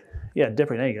 But there's, there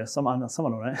you go. Someone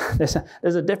all right.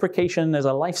 There's a deprecation. There's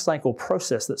a life cycle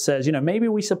process that says, maybe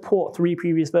we support 3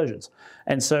 previous versions.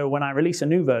 And so when I release a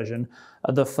new version,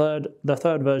 the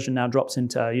third version now drops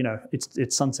into,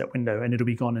 its sunset window and it'll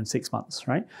be gone in 6 months,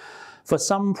 right? For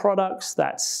some products,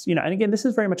 that's, and again, this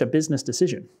is very much a business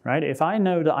decision, right? If I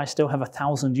know that I still have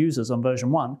 1,000 users on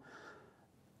version 1,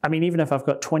 I mean, even if I've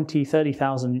got 20,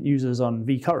 30,000 users on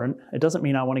vCurrent, it doesn't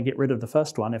mean I want to get rid of the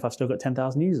first one if I've still got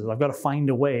 10,000 users. I've got to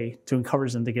find a way to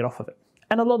encourage them to get off of it.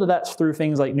 And a lot of that's through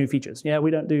things like new features. Yeah,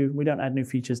 we don't add new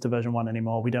features to version 1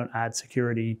 anymore. We don't add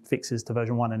security fixes to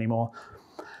version 1 anymore.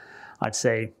 I'd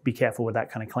say be careful with that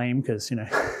kind of claim because,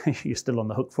 you're still on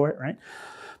the hook for it, right?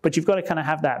 But you've got to kind of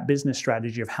have that business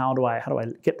strategy of how do I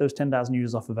get those 10,000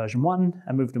 users off of version 1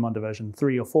 and move them onto version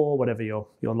 3 or 4, whatever your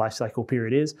life cycle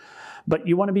period is. But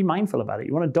you want to be mindful about it.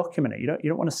 You want to document it. You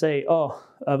don't want to say, oh,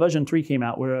 version 3 came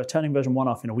out. We're turning version 1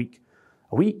 off in a week.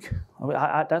 A week?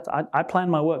 I plan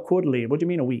my work quarterly. What do you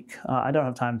mean a week? I don't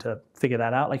have time to figure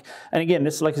that out. And again,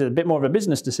 this is like I said, a bit more of a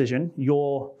business decision.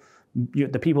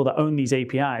 The people that own these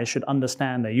APIs should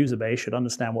understand their user base, should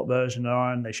understand what version they're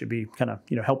on. They should be kind of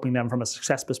helping them from a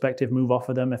success perspective move off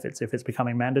of them if it's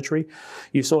becoming mandatory.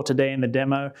 You saw today in the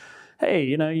demo, hey,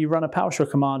 you run a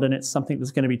PowerShell command and it's something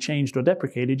that's going to be changed or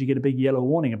deprecated. You get a big yellow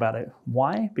warning about it.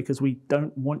 Why? Because we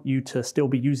don't want you to still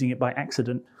be using it by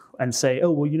accident and say,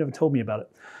 oh, well, you never told me about it.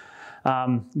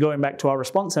 Going back to our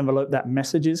response envelope, that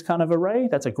messages kind of array,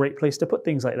 that's a great place to put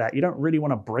things like that. You don't really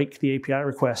want to break the API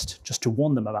request just to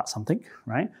warn them about something,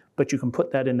 right? But you can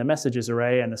put that in the messages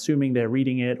array, and assuming they're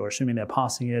reading it or assuming they're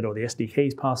passing it or the SDK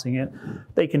is passing it,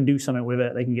 they can do something with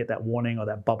it. They can get that warning or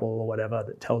that bubble or whatever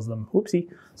that tells them, whoopsie,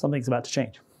 something's about to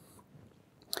change.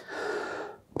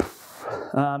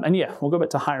 And yeah, we'll go back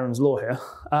to Hiram's law here.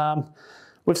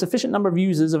 With sufficient number of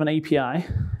users of an API,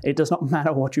 it does not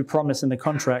matter what you promise in the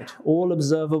contract. All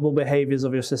observable behaviors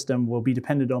of your system will be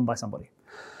depended on by somebody.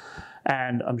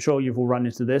 And I'm sure you've all run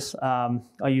into this. I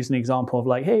use an example of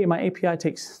like, hey, my API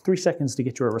takes 3 seconds to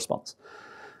get you a response.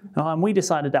 And we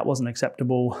decided that wasn't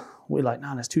acceptable. We're like,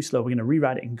 no, that's too slow. We're going to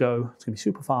rewrite it in Go. It's going to be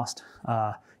super fast.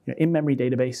 In-memory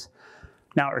database.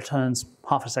 Now it returns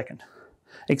half a second.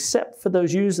 Except for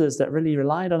those users that really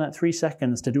relied on that 3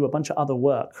 seconds to do a bunch of other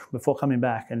work before coming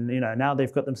back. And now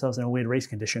they've got themselves in a weird race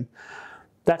condition.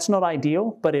 That's not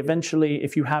ideal, but eventually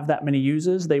if you have that many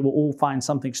users, they will all find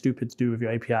something stupid to do with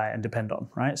your API and depend on,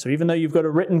 right? So even though you've got a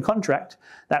written contract,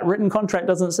 that written contract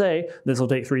doesn't say, this will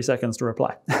take 3 seconds to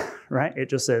reply, right? It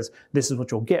just says, this is what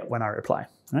you'll get when I reply,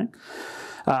 right?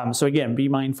 So again, be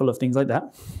mindful of things like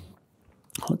that.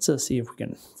 Let's see if we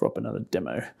can throw up another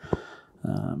demo.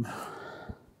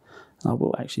 I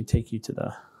will actually take you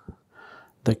to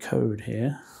the code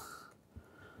here.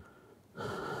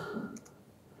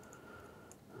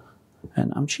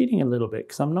 And I'm cheating a little bit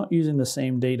because I'm not using the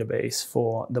same database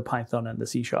for the Python and the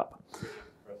C#. Press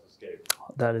escape.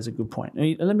 That is a good point.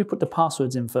 Let me put the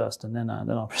passwords in first and then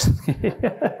I'll press escape.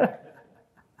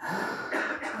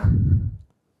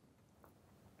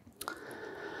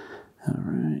 All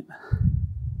right.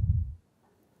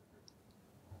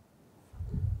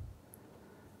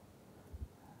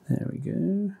 There we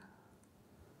go.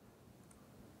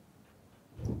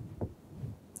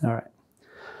 All right.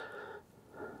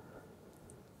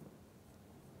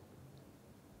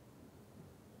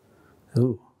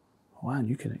 Ooh, why aren't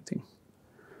you connecting?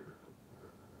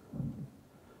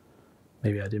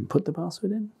 Maybe I didn't put the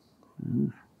password in.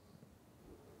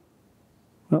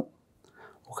 Well,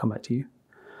 we'll come back to you.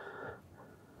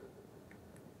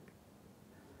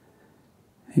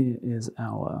 Here is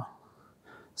our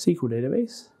SQL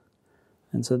database.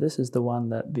 And so this is the one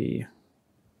that the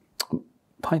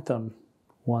Python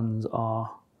ones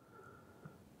are.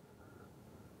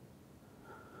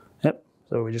 Yep,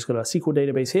 so we just got a SQL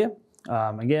database here.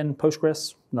 Again,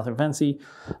 Postgres, nothing fancy.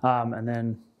 And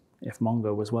then if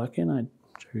Mongo was working, I'd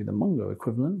show you the Mongo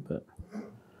equivalent, but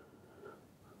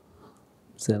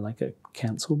is there like a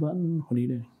cancel button? What are you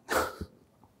doing?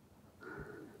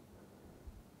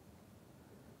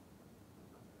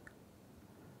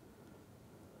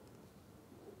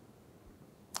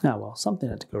 Ah, well, something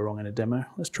had to go wrong in a demo.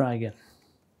 Let's try again.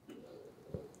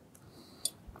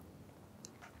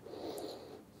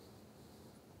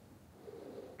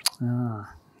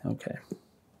 Ah, okay.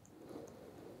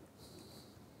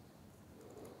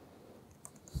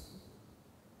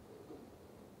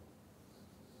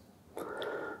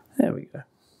 There we go.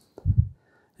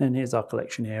 And here's our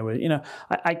collection here. Where, you know,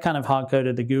 I kind of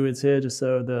hard-coded the GUIDs here just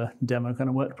so the demo kind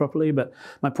of worked properly. But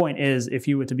my point is, if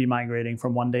you were to be migrating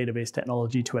from one database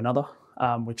technology to another,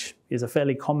 which is a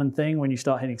fairly common thing when you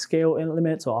start hitting scale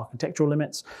limits or architectural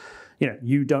limits, you know,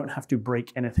 you don't have to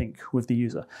break anything with the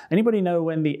user. Anybody know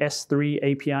when the S3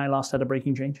 API last had a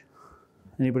breaking change?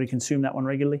 Anybody consume that one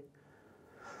regularly?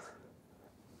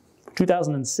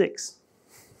 2006.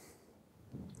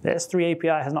 The S3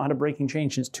 API has not had a breaking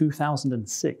change since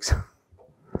 2006.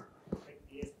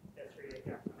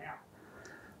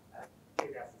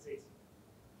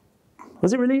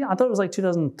 Was it really? I thought it was like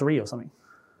 2003 or something.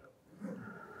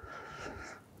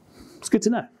 It's good to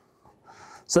know.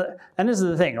 So, and this is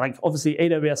the thing, like obviously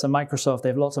AWS and Microsoft, they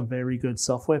have lots of very good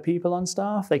software people on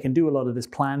staff. They can do a lot of this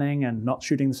planning and not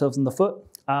shooting themselves in the foot.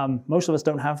 Most of us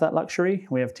don't have that luxury.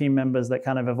 We have team members that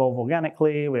kind of evolve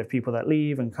organically. We have people that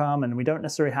leave and come, and we don't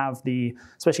necessarily have the,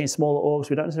 especially in smaller orgs,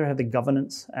 we don't necessarily have the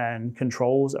governance and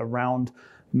controls around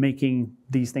making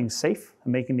these things safe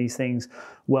and making these things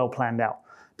well planned out.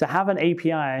 To have an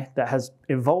API that has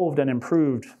evolved and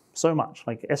improved so much,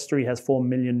 like S3 has 4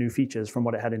 million new features from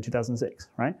what it had in 2006,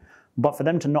 right? But for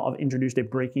them to not have introduced a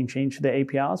breaking change to their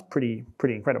API is pretty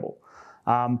incredible.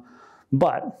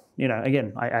 But, you know,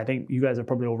 again, I think you guys have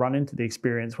probably all run into the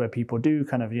experience where people do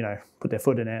kind of, you know, put their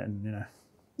foot in it and, you know,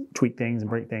 tweak things and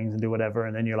break things and do whatever.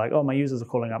 And then you're like, oh, my users are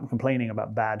calling up and complaining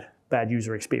about bad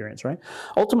user experience, right?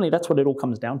 Ultimately, that's what it all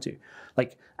comes down to.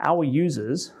 Like our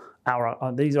users,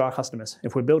 these are our customers.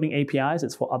 If we're building APIs,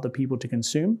 it's for other people to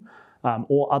consume.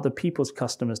 Or other people's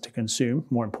customers to consume,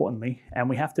 more importantly, and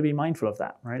we have to be mindful of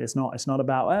that, right? It's not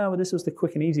about, oh, well, this was the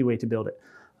quick and easy way to build it.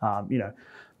 You know,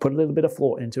 put a little bit of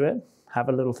thought into it, have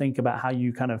a little think about how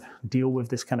you kind of deal with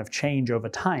this kind of change over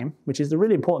time, which is the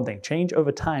really important thing. Change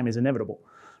over time is inevitable,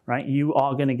 right? You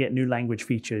are going to get new language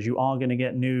features. You are going to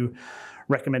get new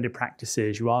recommended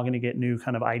practices. You are going to get new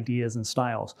kind of ideas and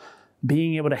styles.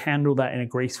 Being able to handle that in a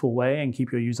graceful way and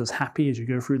keep your users happy as you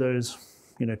go through those,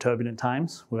 you know, turbulent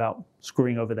times without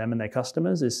screwing over them and their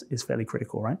customers is fairly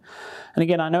critical, right? And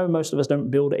again, I know most of us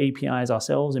don't build APIs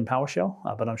ourselves in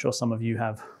PowerShell, but I'm sure some of you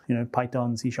have, you know,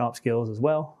 Python, C# skills as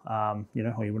well, you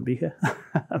know, or you wouldn't be here.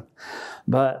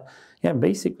 But yeah,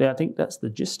 basically, I think that's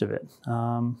the gist of it.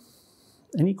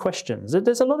 Any questions?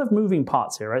 There's a lot of moving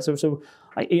parts here, right? So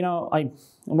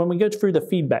when we go through the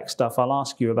feedback stuff, I'll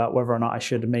ask you about whether or not I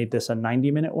should have made this a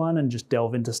 90-minute one and just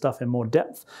delve into stuff in more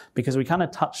depth, because we kind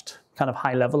of touched kind of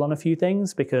high level on a few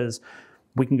things, because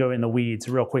we can go in the weeds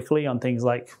real quickly on things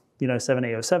like, you know,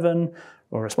 7807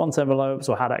 or response envelopes,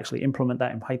 or how to actually implement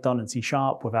that in Python and C#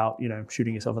 without, you know,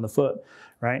 shooting yourself in the foot,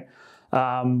 right?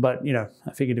 But, you know,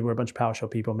 I figured if we're a bunch of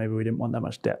PowerShell people, maybe we didn't want that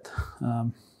much depth.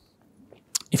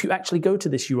 If you actually go to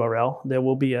this URL, there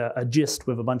will be a gist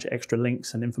with a bunch of extra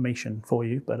links and information for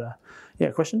you. But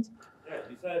yeah, questions? Yeah,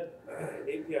 you said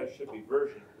API should be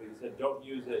versioned, but you said don't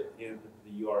use it in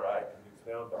the URI.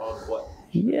 Can you expound on what?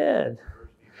 Yeah.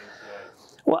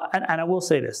 Well, and I will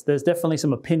say this, there's definitely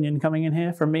some opinion coming in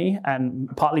here from me,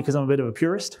 and partly because I'm a bit of a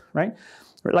purist, right?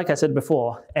 Like I said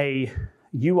before, a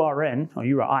URN or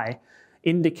URI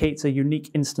indicates a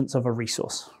unique instance of a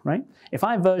resource, right? If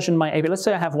I version my API, let's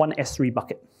say I have one S3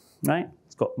 bucket, right?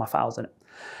 It's got my files in it.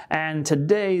 And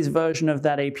today's version of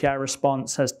that API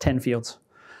response has 10 fields.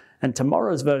 And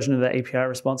tomorrow's version of that API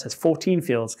response has 14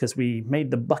 fields because we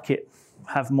made the bucket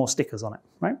have more stickers on it,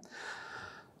 right?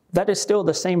 That is still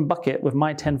the same bucket with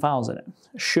my 10 files in it.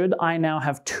 Should I now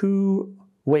have two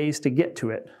ways to get to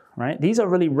it, right? These are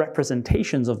really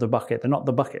representations of the bucket. They're not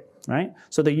the bucket, right?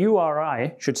 So the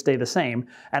URI should stay the same,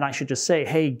 and I should just say,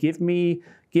 hey, give me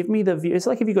the view. It's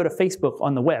like if you go to Facebook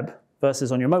on the web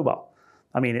versus on your mobile.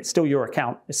 I mean, it's still your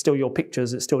account, it's still your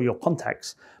pictures, it's still your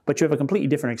contacts, but you have a completely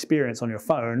different experience on your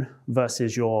phone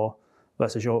versus your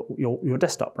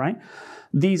desktop, right?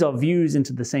 These are views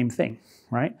into the same thing,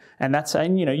 right? And so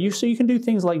you can do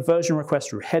things like version requests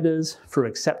through headers, through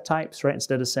accept types, right?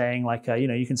 Instead of saying like,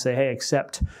 you can say, hey,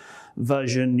 accept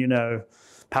version,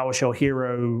 PowerShell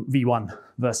Hero v1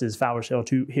 versus PowerShell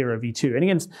 2 Hero v2. And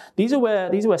again, these are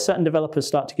where certain developers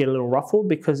start to get a little ruffled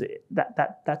because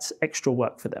that's extra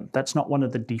work for them. That's not one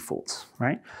of the defaults,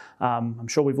 right? I'm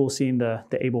sure we've all seen the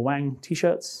Abel Wang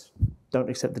t-shirts. Don't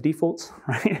accept the defaults,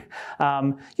 right?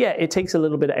 It takes a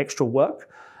little bit of extra work,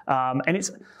 and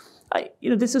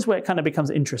this is where it kind of becomes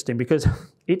interesting because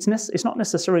it's not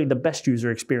necessarily the best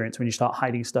user experience when you start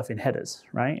hiding stuff in headers,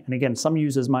 right? And again, some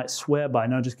users might swear by,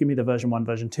 no, just give me the version 1,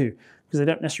 version 2, because they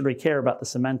don't necessarily care about the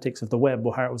semantics of the web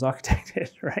or how it was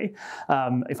architected, right?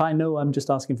 If I know I'm just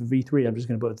asking for v3, I'm just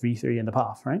going to put v3 in the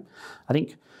path, right? I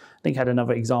think I had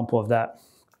another example of that.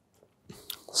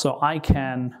 So I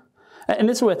can. And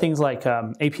this is where things like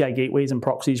API gateways and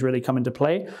proxies really come into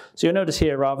play. So you'll notice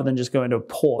here, rather than just going to a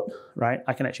port, right,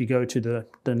 I can actually go to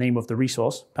the name of the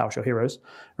resource, PowerShell Heroes,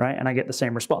 right, and I get the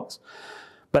same response.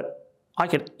 But I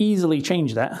could easily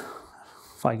change that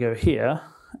if I go here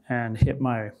and hit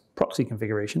my proxy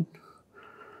configuration.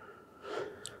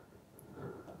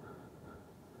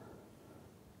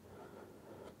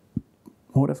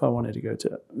 What if I wanted to go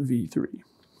to v3?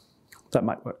 That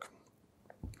might work.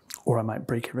 Or I might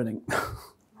break everything.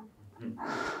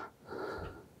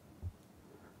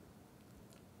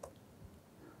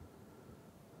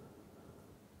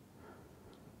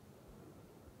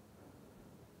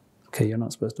 Okay, you're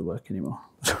not supposed to work anymore.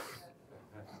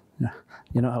 Yeah,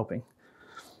 you're not helping.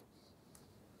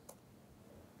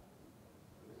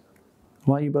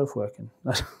 Why are you both working?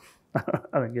 I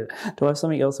don't get it. Do I have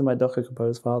something else in my Docker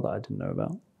Compose file that I didn't know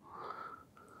about?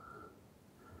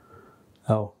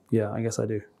 Oh, yeah, I guess I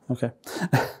do. Okay.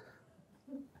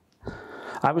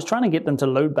 I was trying to get them to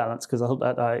load balance because I thought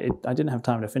that I didn't have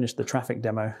time to finish the traffic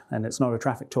demo, and it's not a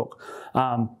traffic talk.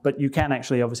 But you can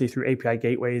actually, obviously, through API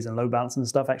gateways and load balance and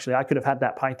stuff, actually, I could have had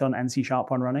that Python and C#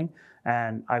 one running,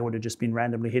 and I would have just been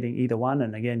randomly hitting either one.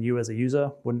 And again, you as a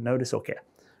user wouldn't notice or care,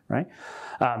 right?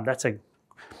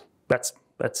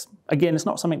 That's again, it's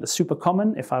not something that's super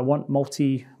common. If I want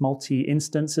multi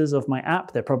instances of my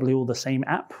app, they're probably all the same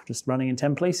app, just running in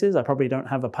 10 places. I probably don't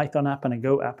have a Python app and a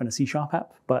Go app and a C#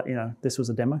 app, but this was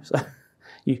a demo, so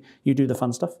you do the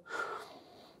fun stuff.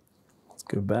 Let's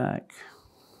go back,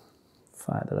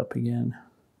 fire that up again.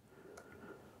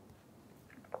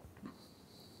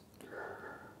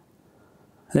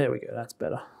 There we go, that's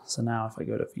better. So now if I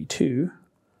go to v2,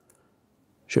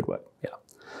 should work, yeah.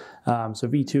 So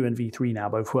v2 and v3 now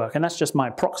both work, and that's just my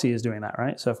proxy is doing that,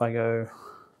 right? So if I go,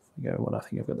 I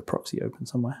think I've got the proxy open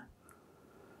somewhere,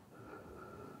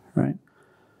 right?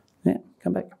 Yeah,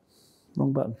 come back,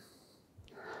 wrong button.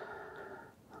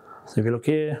 So if you look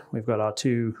here, we've got our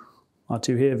two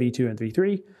here, v2 and v3.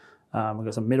 We've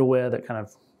got some middleware that kind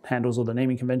of handles all the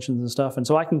naming conventions and stuff, and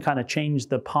so I can kind of change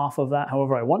the path of that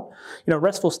however I want.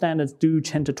 RESTful standards do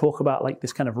tend to talk about like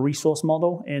this kind of resource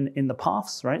model in the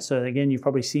paths, right? So again, you've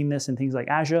probably seen this in things like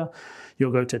Azure.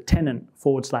 You'll go to tenant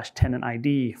 / tenant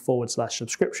ID /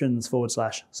 subscriptions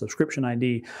 / subscription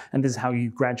ID, and this is how you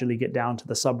gradually get down to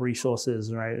the sub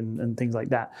resources, right, and things like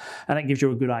that. And that gives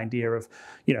you a good idea of,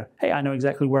 hey, I know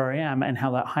exactly where I am and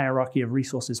how that hierarchy of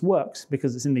resources works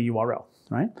because it's in the URL,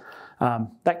 right?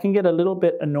 That can get a little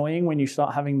bit annoying when you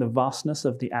start having the vastness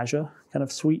of the Azure kind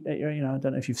of suite. I don't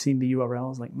know if you've seen the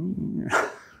URLs, like,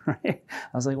 right?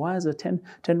 I was like, why is there 10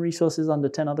 resources under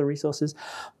 10 other resources?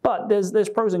 But there's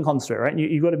pros and cons to it, right?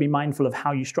 You've got to be mindful of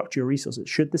how you structure your resources.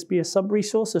 Should this be a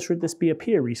sub-resource or should this be a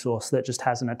peer resource that just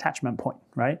has an attachment point,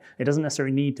 right? It doesn't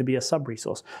necessarily need to be a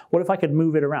sub-resource. What if I could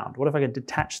move it around? What if I could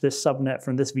detach this subnet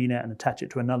from this VNet and attach it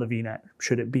to another VNet?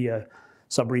 Should it be a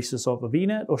sub-resource of a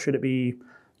VNet, or should it be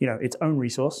its own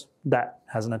resource that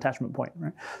has an attachment point,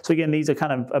 right? So again, these are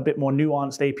kind of a bit more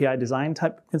nuanced API design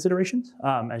type considerations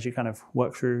as you kind of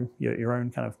work through your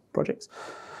own kind of projects.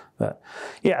 But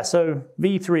yeah, so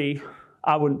v3,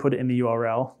 I wouldn't put it in the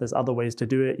URL. There's other ways to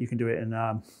do it. You can do it in,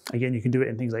 again, you can do it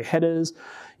in things like headers.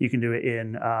 You can do it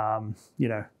in,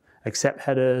 accept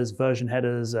headers, version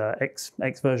headers, X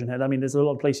version header. I mean, there's a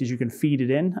lot of places you can feed it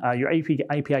in. Your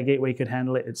API gateway could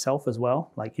handle it itself as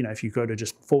well. Like, if you go to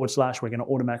just / we're going to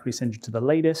automatically send you to the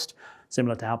latest,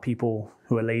 similar to how people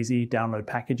who are lazy download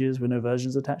packages with no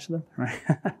versions attached to them, right?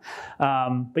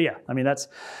 But yeah, I mean, that's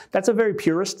a very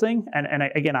purist thing. And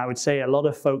again, I would say a lot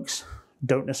of folks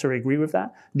don't necessarily agree with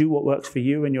that. Do what works for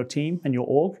you and your team and your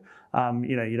org.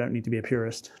 You don't need to be a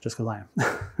purist just because I am.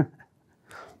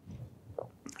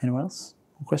 Anyone else?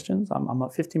 More questions? I'm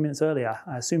up 15 minutes early.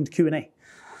 I assumed Q&A.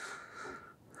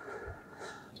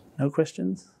 No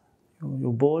questions?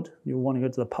 You're bored? You want to go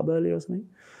to the pub early or something?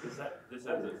 This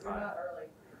ends at 5. Not early.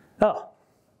 Oh.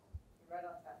 Right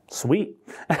on time. Sweet.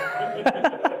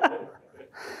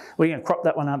 We're going to crop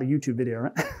that one out of the YouTube video,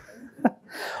 right?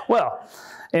 Well,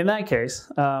 in that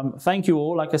case, thank you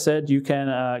all. Like I said, you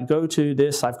can go to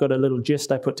this. I've got a little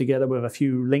gist I put together with a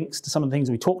few links to some of the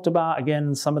things we talked about.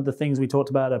 Again, some of the things we talked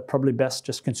about are probably best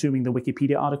just consuming the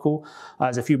Wikipedia article.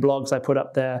 There's a few blogs I put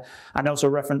up there. And also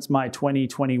reference my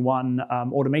 2021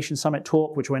 Automation Summit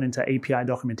talk, which went into API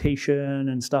documentation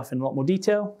and stuff in a lot more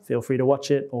detail. Feel free to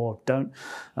watch it or don't.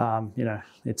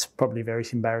 It's probably very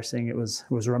embarrassing. It was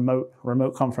a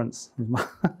remote conference.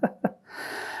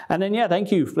 And then, yeah,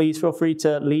 thank you. Please feel free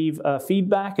to leave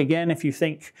feedback. Again, if you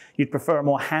think you'd prefer a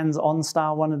more hands-on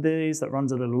style one of these that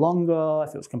runs a little longer,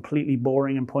 if it was completely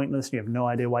boring and pointless, and you have no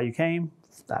idea why you came,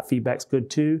 that feedback's good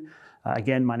too.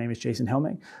 Again, my name is Jason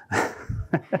Helmig.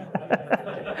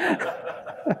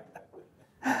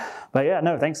 But yeah,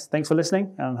 no, thanks for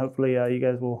listening. And hopefully you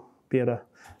guys will be able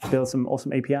to build some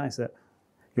awesome APIs that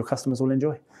your customers will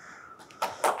enjoy.